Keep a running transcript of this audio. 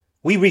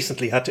We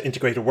recently had to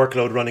integrate a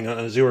workload running on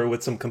Azure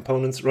with some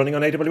components running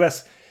on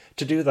AWS.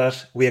 To do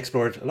that, we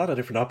explored a lot of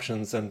different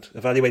options and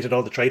evaluated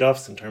all the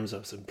trade-offs in terms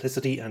of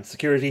simplicity and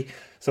security.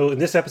 So in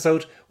this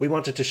episode, we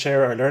wanted to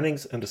share our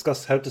learnings and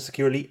discuss how to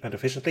securely and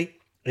efficiently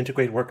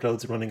integrate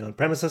workloads running on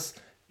premises,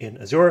 in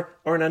Azure,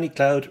 or in any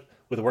cloud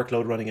with a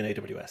workload running in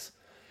AWS.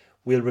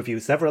 We'll review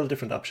several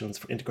different options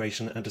for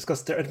integration and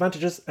discuss their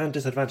advantages and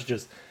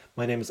disadvantages.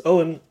 My name is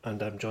Owen,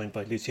 and I'm joined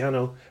by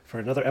Luciano for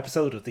another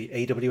episode of the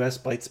AWS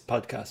Bytes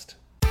podcast.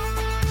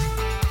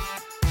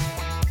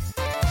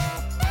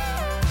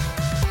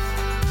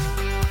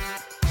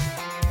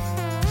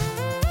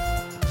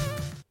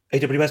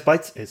 AWS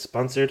Bytes is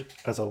sponsored,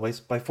 as always,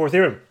 by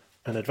Fortheorem,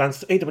 an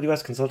advanced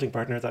AWS consulting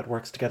partner that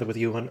works together with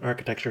you on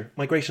architecture,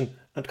 migration,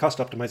 and cost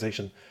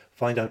optimization.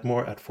 Find out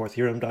more at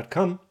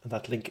fortheorem.com, and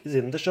that link is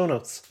in the show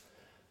notes.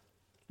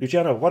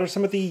 Luciano, what are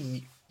some of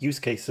the use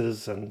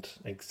cases and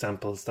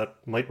examples that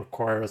might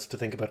require us to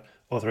think about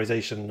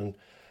authorization and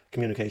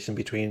communication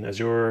between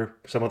Azure,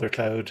 some other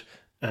cloud,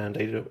 and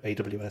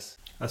AWS?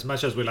 As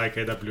much as we like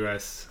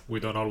AWS,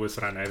 we don't always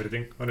run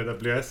everything on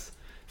AWS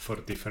for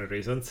different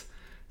reasons.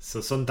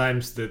 So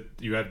sometimes that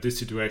you have this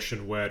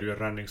situation where you're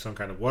running some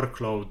kind of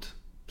workload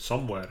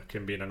somewhere,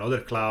 can be in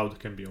another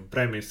cloud, can be on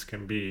premise,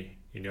 can be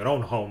in your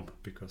own home,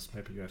 because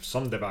maybe you have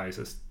some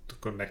devices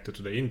connected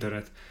to the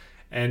internet,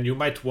 and you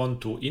might want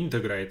to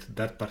integrate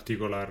that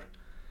particular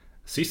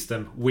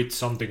system with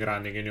something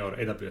running in your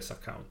AWS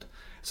account.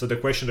 So the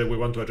question that we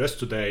want to address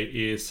today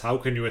is how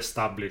can you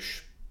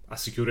establish a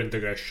secure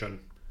integration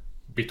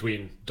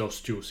between those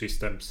two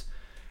systems?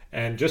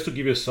 And just to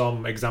give you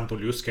some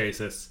example use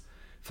cases,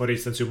 for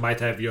instance, you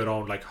might have your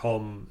own like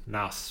home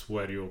NAS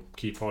where you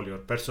keep all your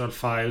personal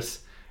files,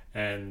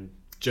 and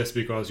just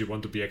because you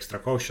want to be extra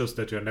cautious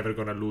that you're never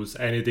going to lose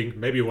anything,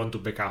 maybe you want to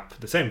back up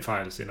the same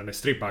files in an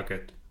S3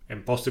 bucket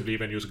and possibly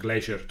even use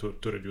Glacier to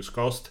reduce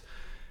cost.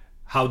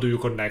 How do you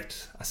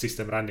connect a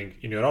system running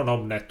in your own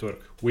home network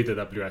with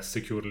AWS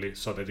securely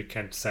so that it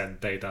can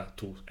send data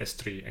to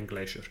S3 and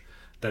Glacier?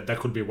 That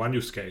could be one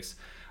use case.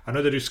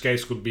 Another use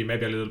case could be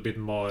maybe a little bit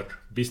more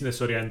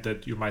business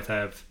oriented. You might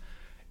have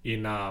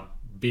in a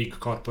big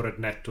corporate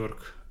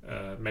network,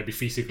 maybe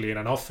physically in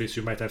an office,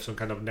 you might have some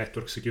kind of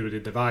network security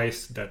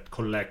device that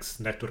collects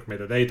network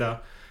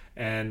metadata.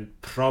 And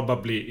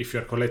probably if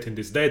you're collecting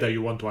this data,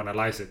 you want to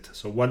analyze it.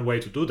 So one way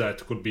to do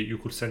that could be you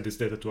could send this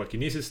data to a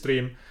Kinesis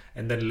stream,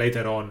 and then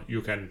later on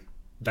you can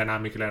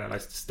dynamically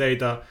analyze this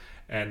data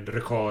and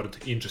record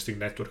interesting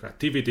network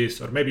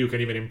activities, or maybe you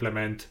can even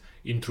implement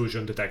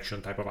intrusion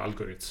detection type of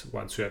algorithms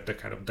once you have that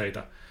kind of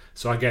data.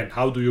 So again,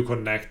 how do you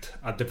connect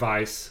a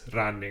device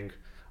running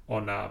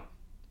on a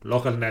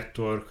local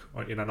network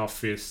or in an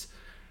office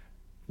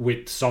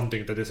with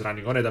something that is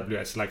running on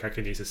AWS like a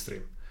Kinesis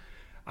stream?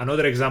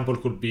 Another example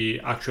could be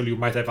actually you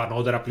might have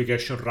another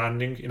application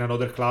running in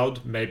another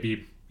cloud.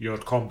 Maybe your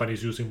company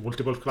is using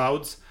multiple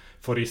clouds.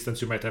 For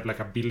instance, you might have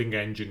like a billing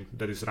engine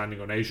that is running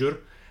on Azure,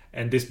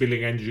 and this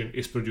billing engine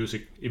is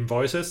producing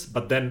invoices,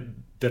 but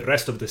then the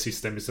rest of the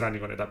system is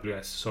running on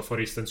AWS. So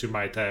for instance, you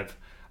might have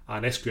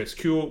an SQS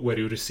queue where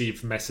you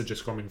receive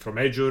messages coming from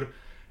Azure.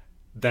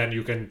 Then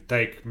you can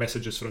take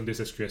messages from this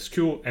SQS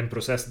queue and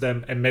process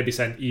them and maybe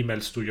send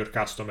emails to your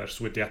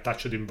customers with the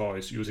attached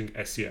invoice using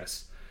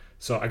SES.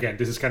 So again,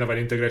 this is kind of an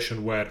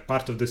integration where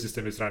part of the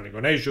system is running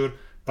on Azure,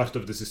 part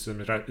of the system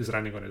is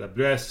running on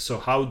AWS. So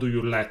how do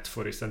you let,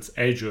 for instance,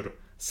 Azure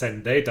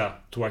send data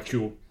to a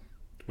queue,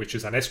 which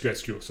is an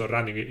SQS queue, so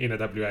running in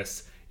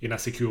AWS in a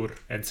secure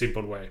and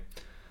simple way?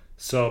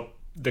 So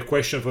the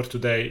question for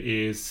today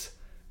is,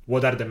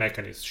 what are the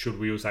mechanisms? Should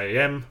we use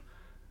IAM?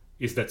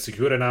 Is that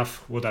secure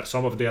enough? What are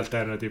some of the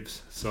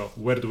alternatives? So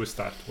where do we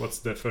start? What's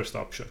the first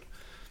option?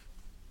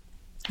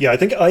 Yeah, I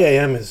think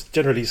IAM is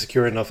generally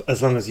secure enough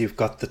as long as you've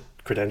got the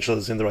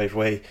credentials in the right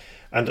way.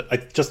 And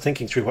just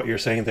thinking through what you're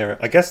saying there,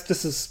 I guess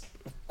this is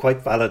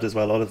quite valid as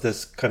well, all of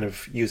this kind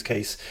of use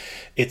case.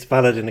 It's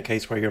valid in a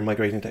case where you're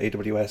migrating to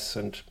AWS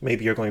and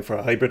maybe you're going for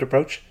a hybrid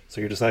approach.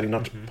 So you're deciding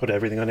not to put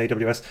everything on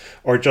AWS,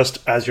 or just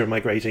as you're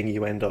migrating,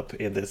 you end up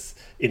in this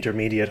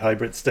intermediate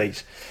hybrid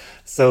state.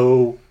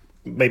 So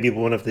maybe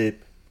one of the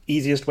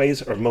easiest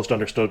ways or most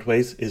understood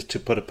ways is to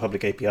put a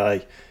public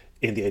API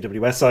in the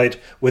AWS side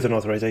with an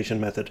authorization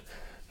method.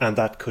 And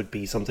that could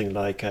be something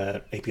like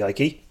an API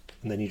key.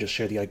 And then you just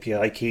share the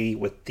API key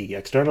with the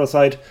external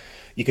side.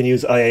 You can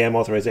use IAM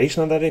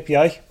authorization on that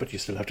API, but you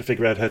still have to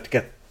figure out how to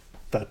get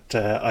that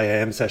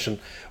IAM session.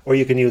 Or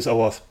you can use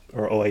OAuth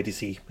or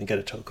OADC and get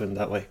a token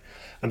that way.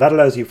 And that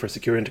allows you for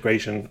secure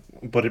integration,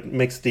 but it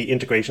makes the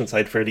integration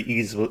side fairly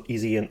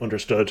easy and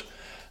understood,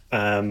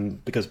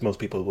 because most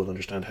people will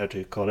understand how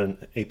to call an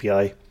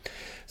API.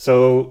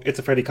 So it's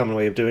a fairly common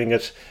way of doing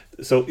it.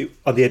 So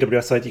on the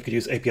AWS side, you could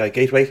use API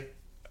Gateway.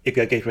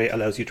 API Gateway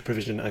allows you to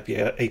provision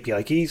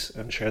API keys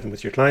and share them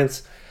with your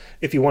clients.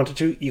 If you wanted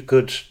to, you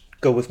could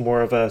go with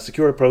more of a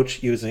secure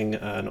approach using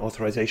an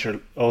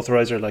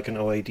authorizer like an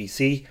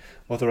OADC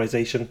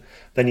authorization.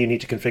 Then you need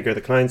to configure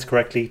the clients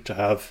correctly to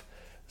have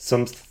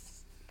some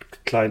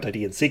client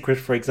ID in secret,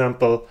 for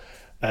example,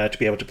 to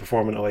be able to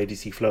perform an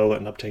OIDC flow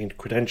and obtain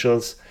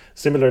credentials.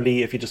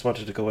 Similarly, if you just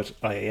wanted to go with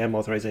IAM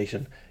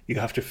authorization, you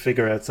have to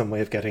figure out some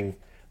way of getting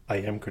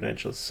IAM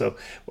credentials. So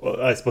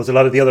I suppose a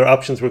lot of the other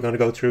options we're going to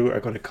go through are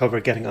going to cover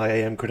getting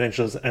IAM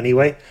credentials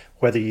anyway,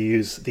 whether you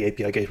use the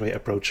API gateway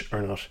approach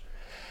or not.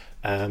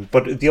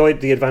 But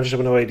the advantage of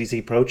an OIDC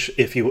approach,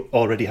 if you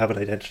already have an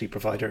identity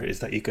provider, is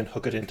that you can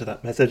hook it into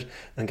that method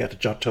and get a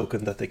JOT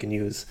token that they can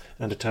use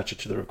and attach it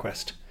to the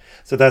request.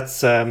 So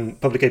that's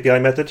public API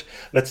method.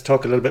 Let's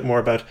talk a little bit more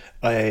about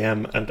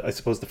IAM. And I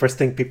suppose the first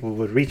thing people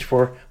would reach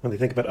for when they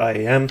think about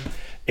IAM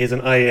is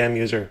an IAM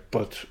user.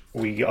 But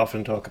we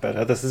often talk about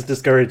how this is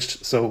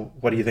discouraged. So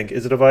what do you think?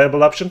 Is it a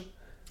viable option?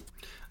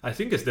 I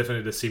think it's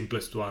definitely the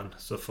simplest one.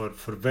 So for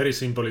very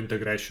simple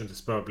integrations, it's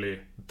probably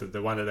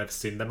the one that I've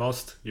seen the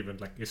most, even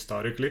like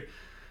historically.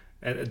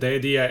 And the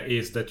idea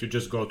is that you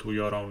just go to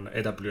your own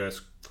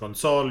AWS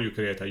console, you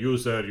create a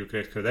user, you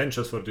create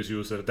credentials for this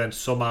user, then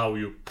somehow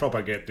you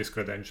propagate these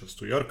credentials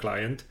to your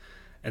client.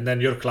 And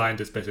then your client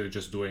is basically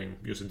just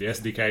using the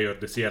SDK or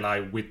the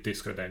CLI with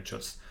these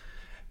credentials.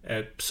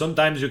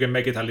 Sometimes you can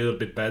make it a little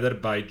bit better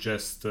by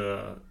just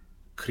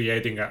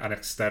creating an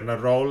external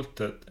role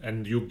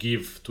and you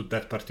give to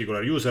that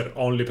particular user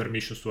only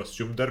permissions to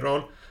assume the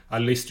role.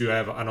 At least you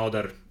have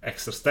another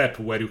extra step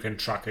where you can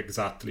track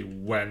exactly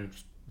when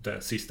the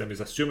system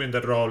is assuming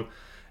the role,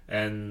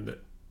 and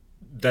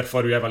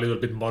therefore you have a little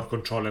bit more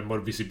control and more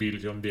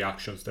visibility on the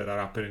actions that are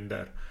happening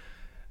there.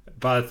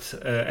 But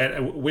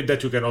and with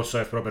that you can also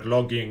have proper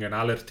logging and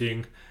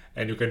alerting,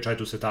 and you can try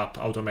to set up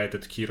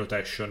automated key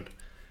rotation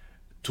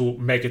to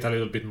make it a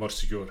little bit more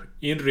secure.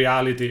 In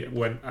reality,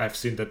 when I've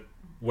seen that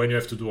when you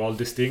have to do all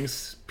these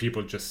things,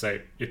 people just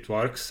say it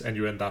works, and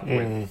you end up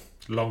with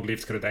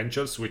long-lived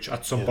credentials, which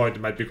at some point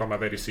might become a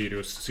very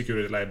serious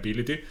security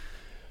liability.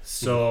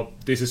 So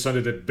this is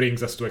something that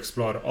brings us to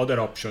explore other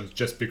options,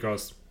 just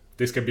because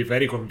this can be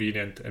very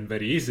convenient and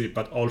very easy,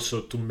 but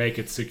also to make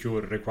it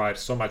secure requires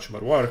so much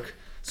more work.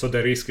 So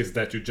the risk is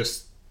that you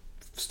just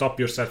stop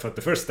yourself at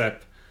the first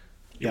step,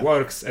 it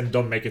works, and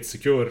don't make it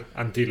secure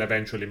until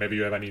eventually maybe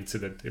you have an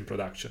incident in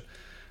production.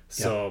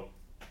 So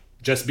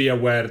just be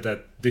aware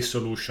that this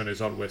solution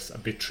is always a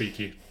bit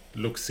tricky,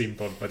 looks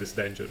simple, but it's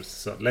dangerous.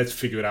 So let's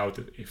figure out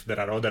if there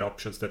are other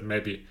options that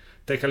maybe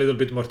take a little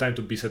bit more time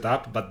to be set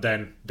up, but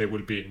then they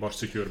will be more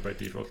secure by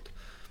default.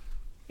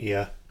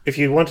 Yeah. If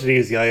you wanted to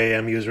use the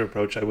IAM user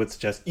approach, I would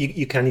suggest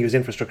you can use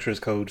infrastructure as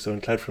code. So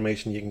in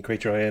CloudFormation, you can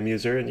create your IAM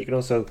user, and you can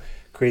also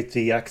create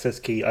the access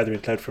key either in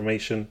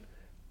CloudFormation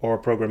or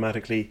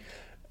programmatically,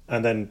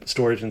 and then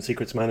store it in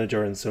Secrets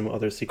Manager and some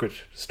other secret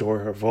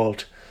store or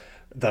vault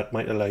that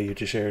might allow you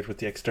to share it with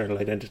the external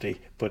identity.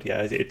 But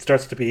yeah, it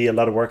starts to be a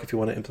lot of work if you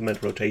want to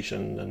implement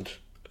rotation and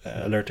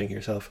alerting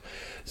yourself.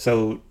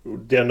 So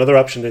another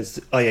option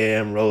is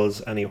IAM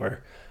roles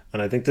anywhere.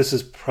 And I think this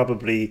is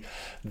probably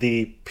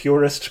the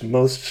purest,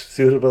 most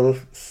suitable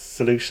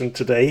solution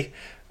today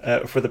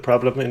for the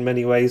problem in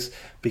many ways,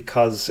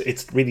 because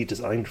it's really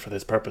designed for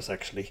this purpose,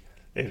 actually.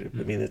 I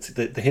mean, it's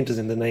the hint is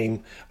in the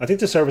name. I think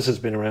the service has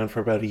been around for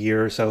about a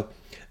year or so.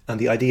 And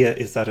the idea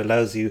is that it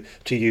allows you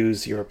to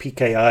use your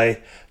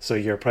PKI, so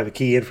your private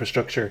key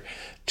infrastructure,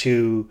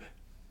 to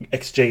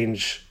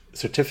exchange a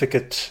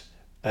certificate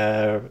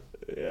and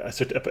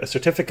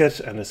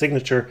a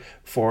signature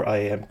for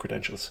IAM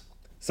credentials.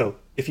 So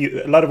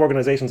a lot of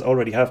organizations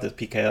already have this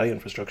PKI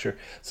infrastructure,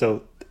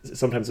 so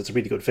sometimes it's a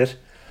really good fit.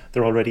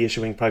 They're already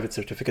issuing private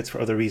certificates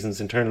for other reasons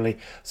internally,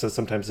 so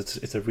sometimes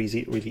it's a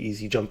really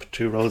easy jump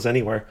to roles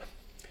anywhere.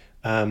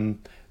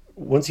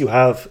 Once you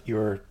have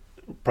your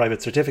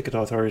private certificate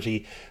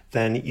authority,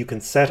 then you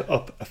can set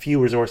up a few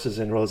resources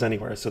in roles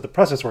anywhere. So the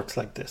process works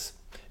like this.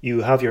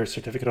 You have your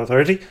certificate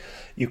authority,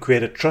 you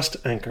create a trust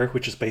anchor,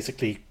 which is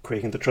basically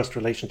creating the trust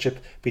relationship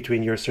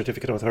between your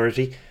certificate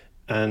authority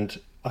and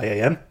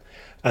IAM.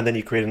 And then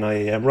you create an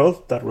IAM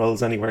role that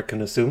roles anywhere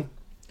can assume.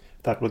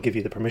 That will give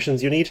you the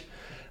permissions you need.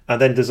 And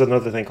then there's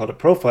another thing called a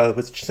profile,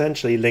 which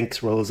essentially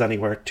links roles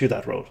anywhere to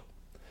that role.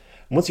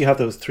 Once you have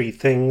those three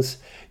things,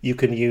 you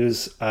can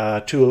use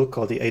a tool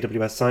called the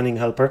AWS signing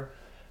helper.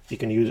 You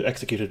can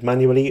execute it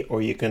manually,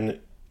 or you can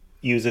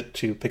use it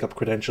to pick up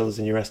credentials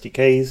in your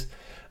SDKs.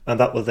 And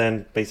that will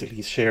then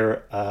basically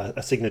share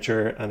a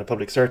signature and a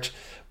public cert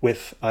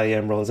with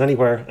IAM roles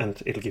anywhere,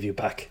 and it'll give you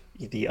back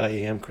the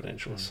IAM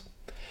credentials.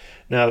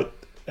 Now,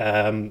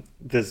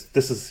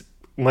 this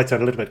might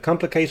sound a little bit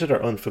complicated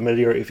or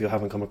unfamiliar if you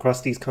haven't come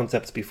across these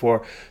concepts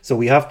before. So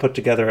we have put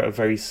together a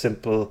very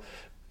simple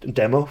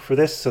demo for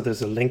this. So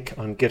there's a link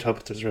on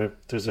GitHub.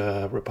 There's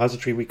a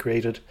repository we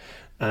created,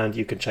 and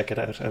you can check it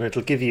out. And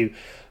it'll give you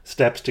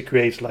steps to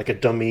create like a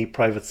dummy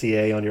private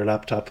CA on your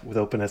laptop with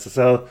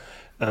OpenSSL,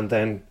 and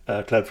then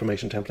a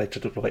CloudFormation template to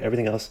deploy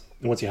everything else.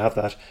 And once you have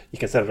that, you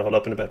can set it all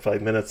up in about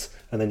 5 minutes,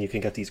 and then you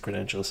can get these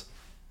credentials.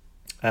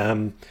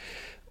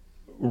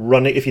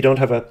 Running, if you don't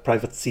have a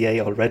private CA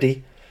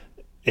already,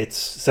 it's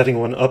setting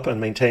one up and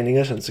maintaining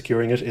it and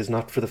securing it is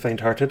not for the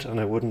faint-hearted, and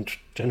I wouldn't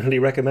generally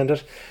recommend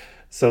it.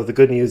 So the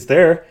good news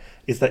there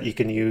is that you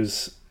can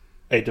use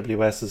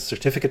AWS's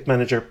certificate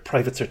manager,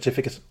 private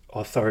certificate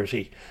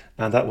authority,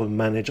 and that will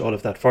manage all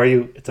of that for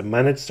you. It's a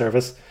managed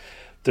service.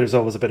 There's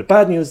always a bit of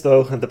bad news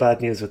though, and the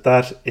bad news with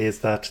that is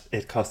that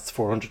it costs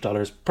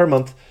 $400 per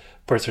month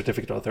per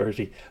certificate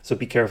authority. So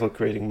be careful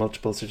creating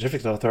multiple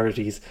certificate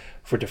authorities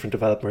for different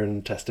developer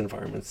and test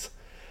environments.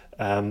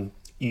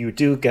 You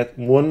do get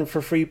one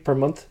for free per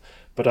month,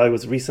 but I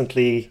was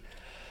recently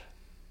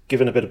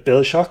given a bit of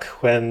bill shock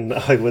when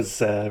I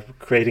was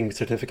creating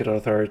certificate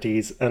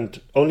authorities and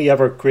only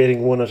ever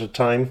creating one at a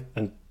time,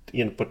 and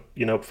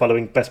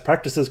following best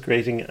practices,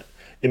 creating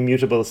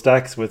immutable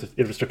stacks with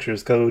infrastructure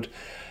as code.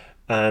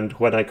 And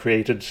when I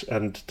created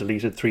and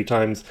deleted 3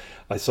 times,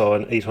 I saw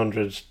an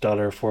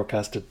 $800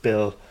 forecasted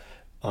bill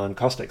on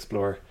Cost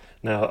Explorer.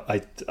 Now,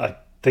 I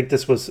think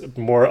this was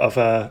more of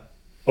a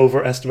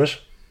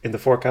overestimate in the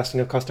forecasting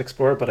of Cost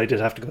Explorer, but I did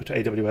have to go to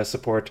AWS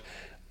support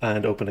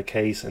and open a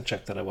case and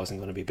check that I wasn't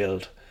going to be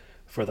billed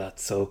for that.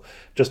 So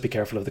just be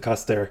careful of the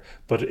cost there.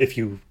 But if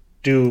you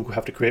do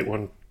have to create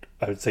one,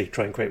 I would say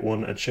try and create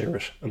one and share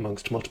it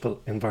amongst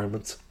multiple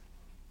environments.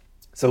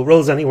 So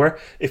roles anywhere,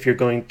 if you're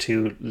going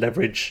to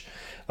leverage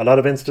a lot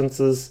of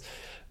instances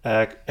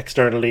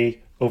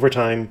externally over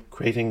time,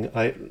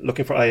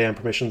 looking for IAM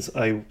permissions,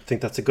 I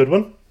think that's a good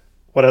one.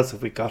 What else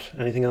have we got?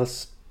 Anything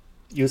else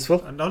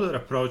useful? Another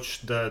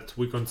approach that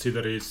we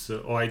consider is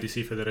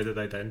OIDC federated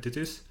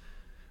identities,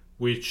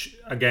 which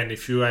again,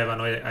 if you have an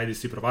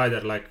IDC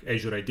provider like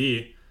Azure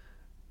AD,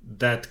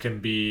 that can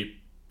be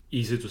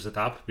easy to set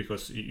up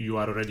because you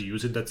are already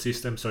using that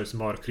system. So it's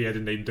more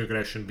creating the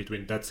integration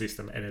between that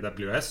system and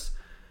AWS.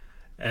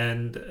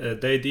 And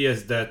the idea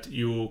is that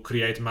you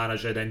create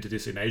managed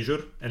identities in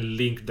Azure and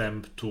link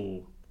them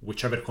to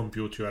whichever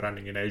compute you are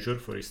running in Azure,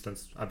 for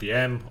instance, a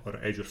VM or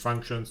Azure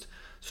Functions.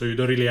 So you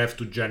don't really have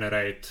to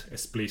generate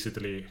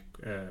explicitly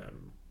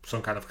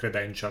some kind of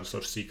credentials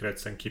or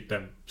secrets and keep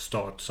them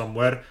stored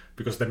somewhere,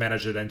 because the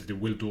managed identity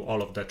will do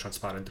all of that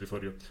transparently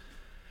for you.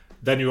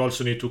 Then you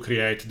also need to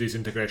create this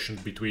integration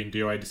between the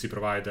OIDC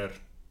provider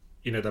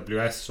in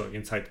AWS, so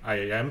inside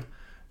IAM,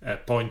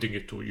 pointing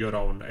it to your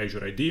own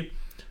Azure ID.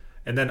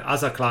 And then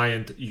as a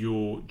client,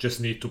 you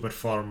just need to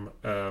perform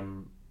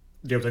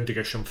the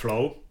authentication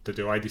flow, the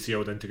OIDC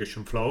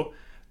authentication flow.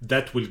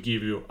 That will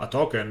give you a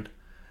token,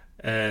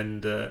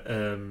 and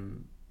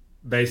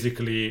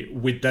basically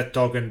with that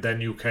token,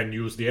 then you can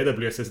use the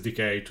AWS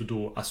SDK to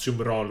do assume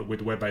role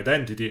with web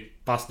identity,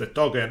 pass the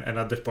token, and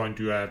at that point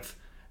you have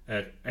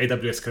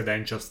AWS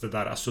credentials that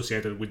are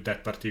associated with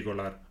that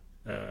particular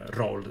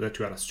role that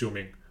you are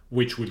assuming,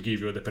 which will give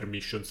you the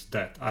permissions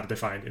that are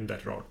defined in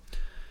that role.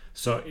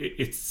 So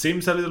it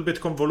seems a little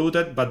bit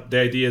convoluted, but the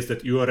idea is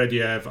that you already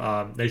have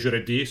Azure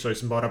AD, so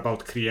it's more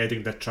about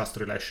creating that trust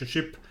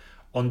relationship.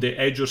 On the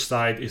Azure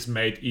side, it's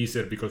made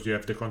easier because you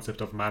have the concept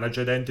of managed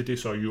identity,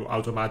 so you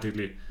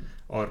automatically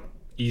or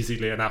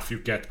easily enough you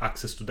get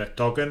access to that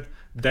token.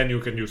 Then you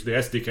can use the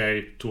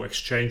SDK to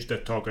exchange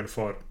that token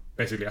for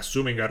basically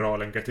assuming a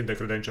role and getting the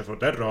credential for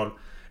that role.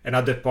 And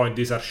at that point,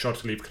 these are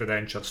short-lived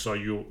credentials, so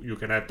you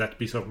can have that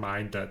peace of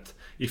mind that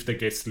if they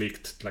get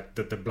leaked, like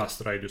the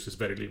blast radius is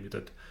very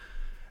limited.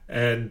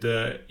 And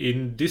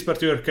in this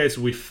particular case,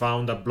 we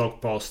found a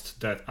blog post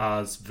that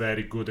has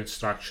very good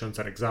instructions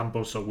and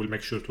examples, so we'll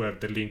make sure to have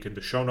the link in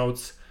the show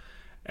notes.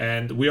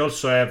 And we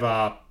also have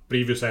a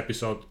previous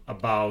episode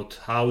about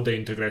how the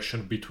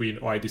integration between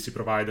OIDC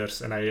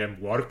providers and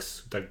IAM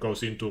works, that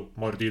goes into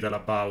more detail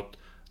about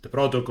the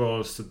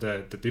protocols,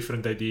 the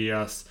different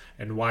ideas,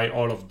 and why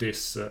all of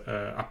this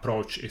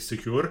approach is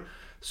secure.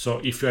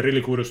 So if you're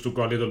really curious to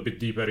go a little bit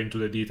deeper into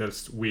the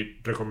details, we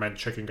recommend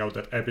checking out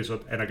that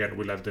episode. And again,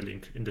 we'll have the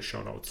link in the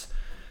show notes.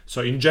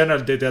 So in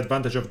general, the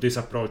advantage of this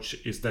approach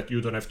is that you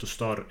don't have to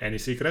store any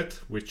secret,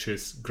 which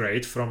is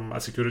great from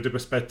a security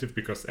perspective,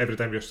 because every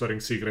time you're storing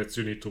secrets,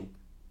 you need to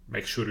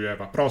make sure you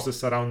have a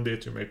process around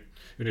it. You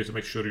need to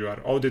make sure you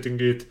are auditing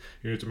it.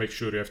 You need to make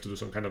sure you have to do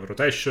some kind of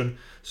rotation.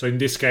 So in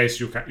this case,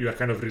 you are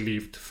kind of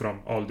relieved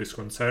from all these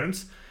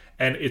concerns.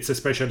 And it's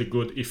especially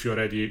good if you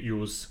already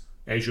use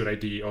Azure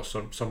AD or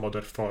some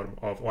other form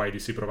of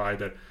OIDC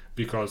provider,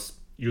 because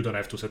you don't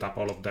have to set up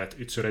all of that.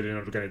 It's already an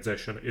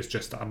organization. It's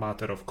just a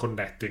matter of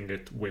connecting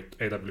it with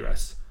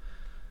AWS.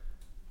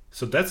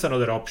 So that's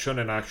another option,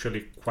 and I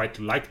actually quite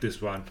like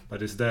this one.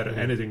 But is there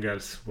anything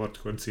else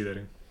worth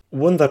considering?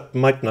 One that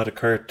might not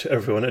occur to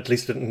everyone, at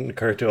least it didn't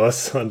occur to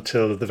us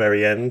until the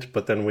very end,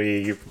 but then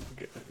we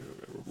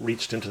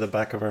reached into the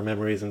back of our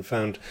memories and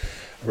found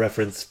a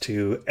reference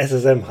to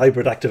SSM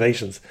hybrid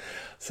activations.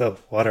 So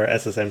what are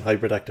SSM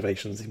hybrid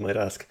activations, you might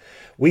ask?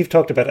 We've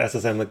talked about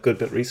SSM a good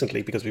bit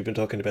recently because we've been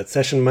talking about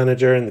Session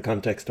Manager in the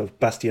context of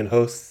Bastion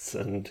hosts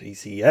and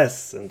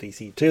ECS and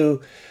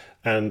EC2,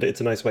 and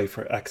it's a nice way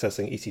for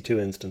accessing EC2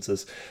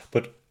 instances.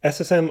 But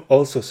SSM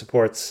also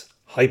supports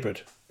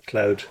hybrid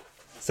cloud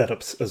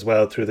setups as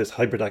well through this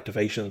hybrid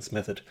activations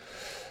method.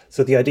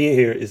 So the idea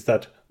here is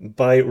that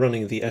by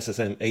running the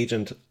SSM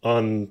agent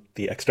on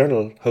the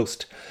external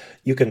host,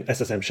 you can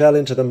SSM shell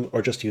into them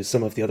or just use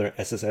some of the other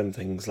SSM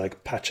things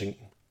like patching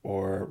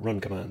or run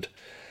command.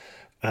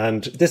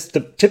 And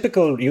the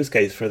typical use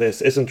case for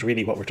this isn't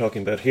really what we're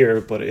talking about here,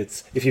 but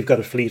it's if you've got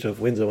a fleet of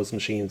Windows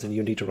machines and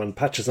you need to run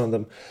patches on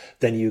them,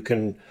 then you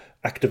can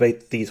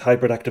activate these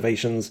hybrid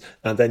activations,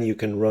 and then you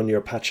can run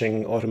your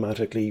patching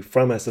automatically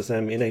from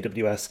SSM in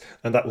AWS,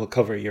 and that will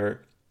cover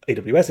your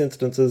AWS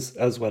instances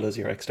as well as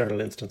your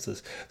external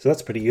instances. So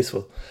that's pretty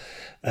useful.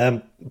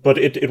 But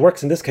it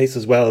works in this case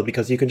as well,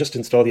 because you can just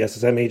install the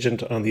SSM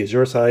agent on the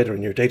Azure side or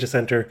in your data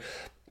center.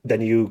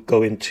 Then you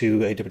go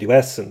into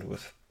AWS, and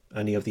with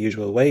any of the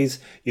usual ways,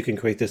 you can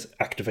create this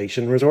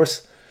activation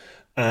resource.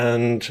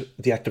 And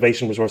the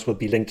activation resource will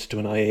be linked to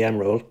an IAM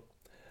role.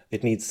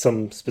 It needs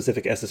some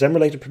specific SSM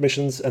related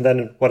permissions, and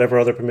then whatever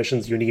other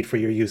permissions you need for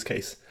your use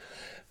case.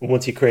 And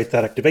once you create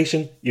that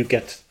activation, you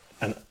get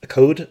a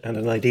code and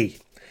an ID.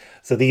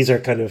 So these are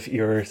kind of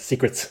your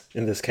secrets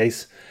in this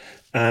case.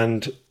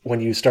 And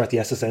when you start the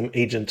SSM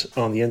agent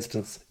on the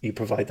instance, you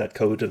provide that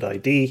code and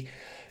ID.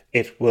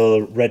 It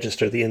will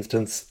register the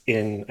instance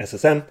in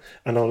SSM,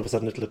 and all of a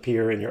sudden it'll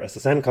appear in your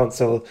SSM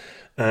console,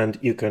 and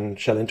you can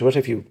shell into it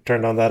if you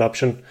turn on that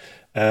option,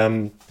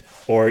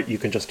 or you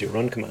can just do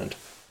run command.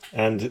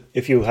 And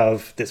if you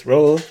have this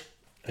role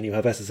and you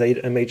have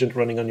SSM agent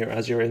running on your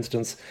Azure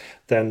instance,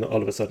 then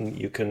all of a sudden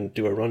you can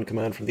do a run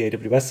command from the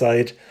AWS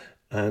side,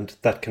 and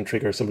that can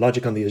trigger some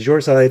logic on the Azure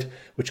side,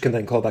 which can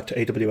then call back to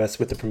AWS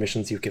with the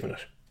permissions you've given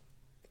it.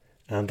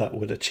 And that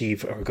would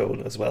achieve our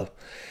goal as well.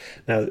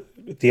 Now,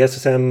 the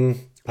SSM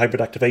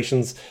hybrid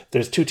activations,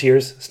 there's two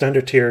tiers.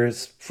 Standard tier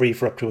is free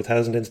for up to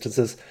 1,000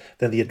 instances.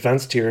 Then the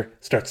advanced tier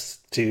starts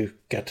to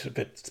get a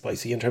bit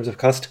spicy in terms of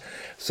cost.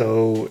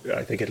 So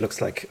I think it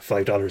looks like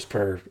 $5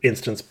 per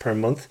instance per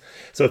month.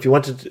 So if you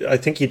wanted, I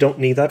think you don't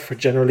need that for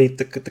generally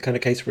the kind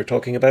of case we're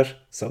talking about.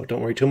 So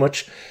don't worry too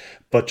much.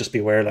 But just be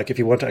aware, like if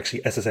you want to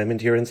actually SSM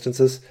into your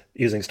instances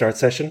using start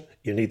session,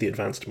 you need the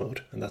advanced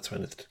mode. And that's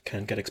when it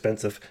can get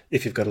expensive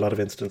if you've got a lot of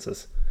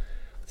instances.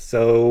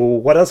 So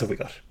what else have we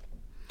got?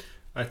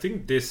 I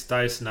think this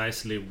ties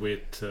nicely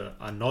with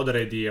another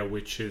idea,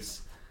 which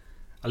is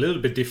a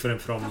little bit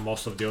different from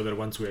most of the other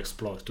ones we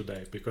explored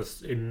today.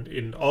 Because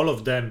in all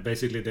of them,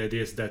 basically the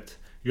idea is that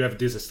you have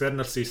this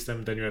external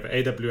system, then you have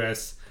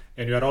AWS,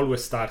 and you are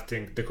always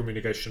starting the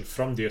communication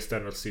from the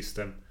external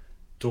system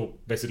to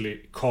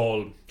basically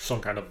call some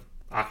kind of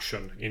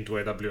action into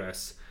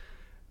AWS.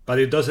 But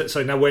it doesn't, so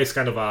in a way it's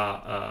kind of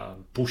a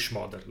push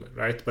model,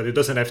 right? But it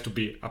doesn't have to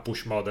be a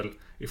push model.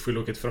 If we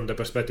look at it from the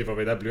perspective of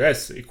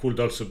AWS, it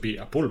could also be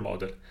a pull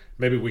model.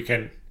 Maybe we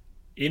can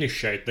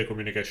initiate the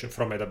communication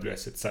from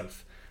AWS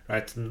itself,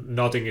 right?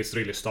 Nothing is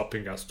really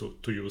stopping us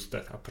to use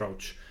that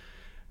approach.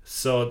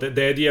 So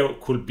the idea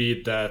could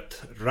be that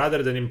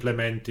rather than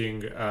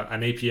implementing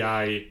an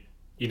API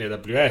in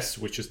AWS,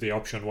 which is the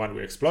option one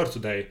we explored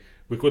today,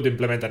 we could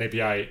implement an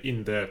API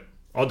in the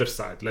other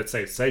side. Let's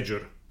say it's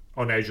Azure.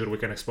 On Azure, we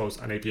can expose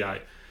an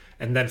API.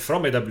 And then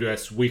from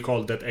AWS, we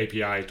call that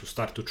API to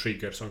start to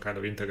trigger some kind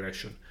of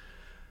integration.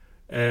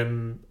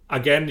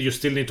 Again, you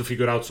still need to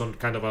figure out some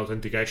kind of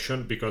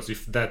authentication, because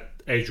if that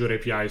Azure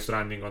API is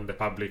running on the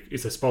public,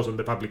 is exposed on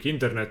the public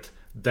internet,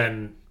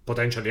 then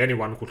potentially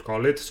anyone could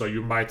call it. So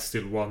you might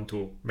still want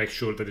to make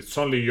sure that it's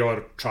only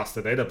your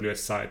trusted AWS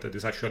site that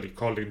is actually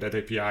calling that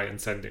API and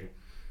sending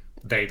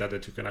data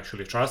that you can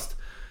actually trust.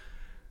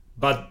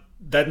 But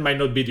that might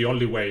not be the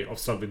only way of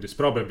solving this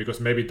problem,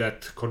 because maybe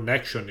that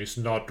connection is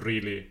not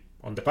really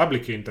on the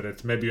public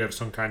internet. Maybe you have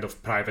some kind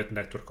of private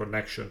network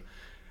connection,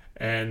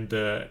 and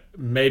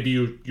maybe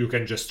you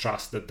can just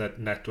trust that that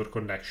network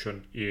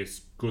connection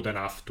is good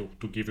enough to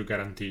give you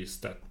guarantees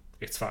that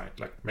it's fine.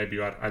 Like maybe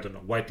you are, I don't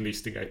know,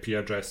 whitelisting IP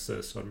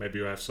addresses, or maybe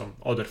you have some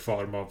other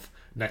form of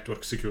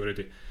network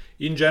security.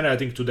 In general, I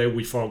think today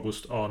we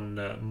focused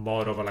on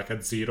more of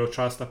a zero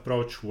trust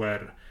approach,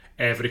 where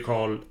every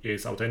call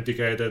is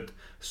authenticated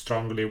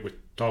strongly with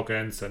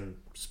tokens and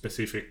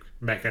specific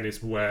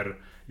mechanism where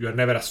you are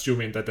never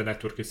assuming that the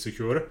network is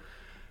secure.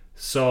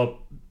 So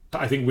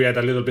I think we had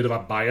a little bit of a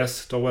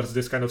bias towards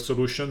this kind of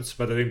solutions,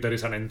 but I think there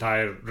is an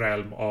entire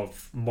realm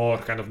of more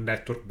kind of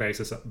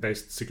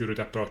network-based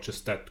security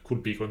approaches that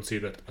could be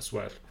considered as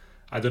well.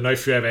 I don't know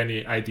if you have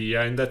any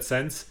idea in that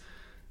sense,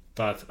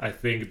 but I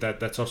think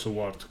that that's also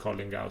worth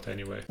calling out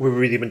anyway. We've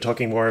really been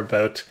talking more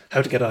about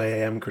how to get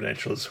IAM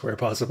credentials where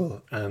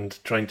possible and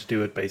trying to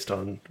do it based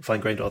on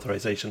fine-grained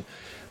authorization.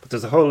 But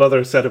there's a whole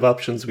other set of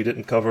options we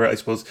didn't cover. I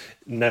suppose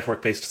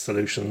network-based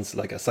solutions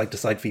like a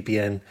site-to-site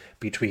VPN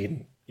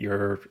between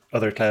your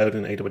other cloud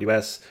and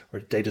AWS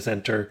or data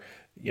center.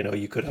 You know,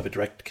 you could have a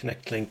direct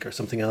connect link or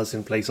something else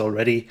in place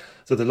already.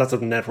 So there's lots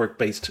of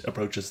network-based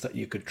approaches that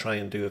you could try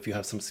and do if you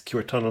have some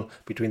secure tunnel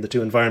between the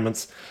two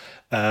environments.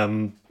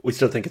 We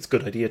still think it's a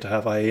good idea to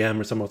have IAM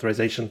or some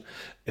authorization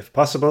if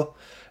possible.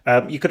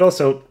 You could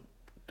also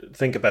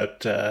think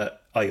about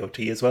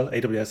IoT as well.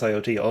 AWS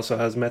IoT also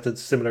has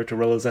methods similar to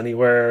roles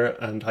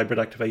anywhere and hybrid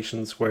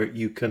activations where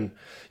you can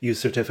use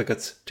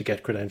certificates to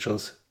get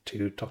credentials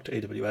to talk to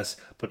AWS,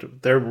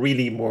 but they're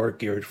really more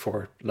geared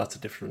for lots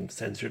of different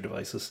sensor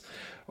devices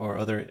or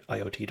other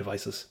IoT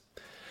devices.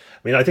 I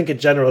mean, I think in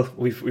general,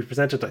 we've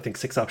presented, I think,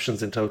 6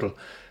 options in total.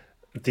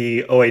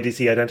 the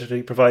OADC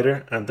identity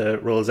provider and the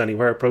roles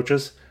anywhere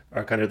approaches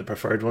are kind of the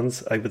preferred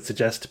ones, I would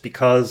suggest,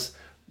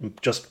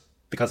 just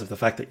because of the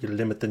fact that you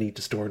limit the need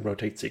to store and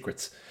rotate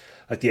secrets.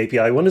 Like the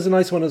API one is a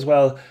nice one as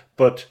well,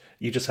 but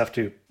you just have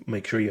to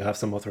make sure you have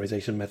some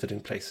authorization method in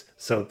place.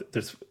 So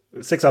there's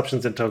 6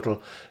 options in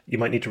total. You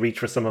might need to reach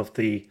for some of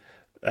the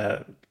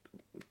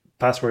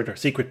password or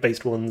secret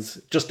based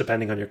ones, just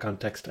depending on your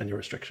context and your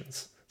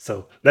restrictions.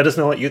 So let us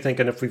know what you think,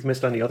 and if we've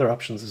missed any other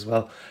options as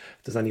well,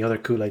 if there's any other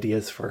cool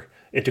ideas for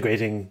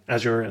integrating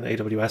Azure and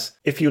AWS.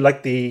 If you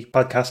like the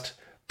podcast,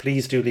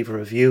 please do leave a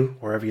review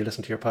wherever you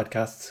listen to your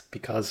podcasts,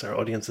 because our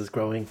audience is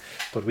growing,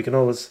 but we can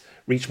always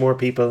reach more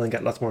people and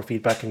get lots more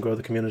feedback and grow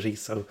the community.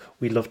 So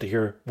we'd love to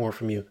hear more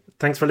from you.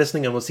 Thanks for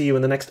listening, and we'll see you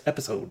in the next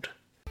episode.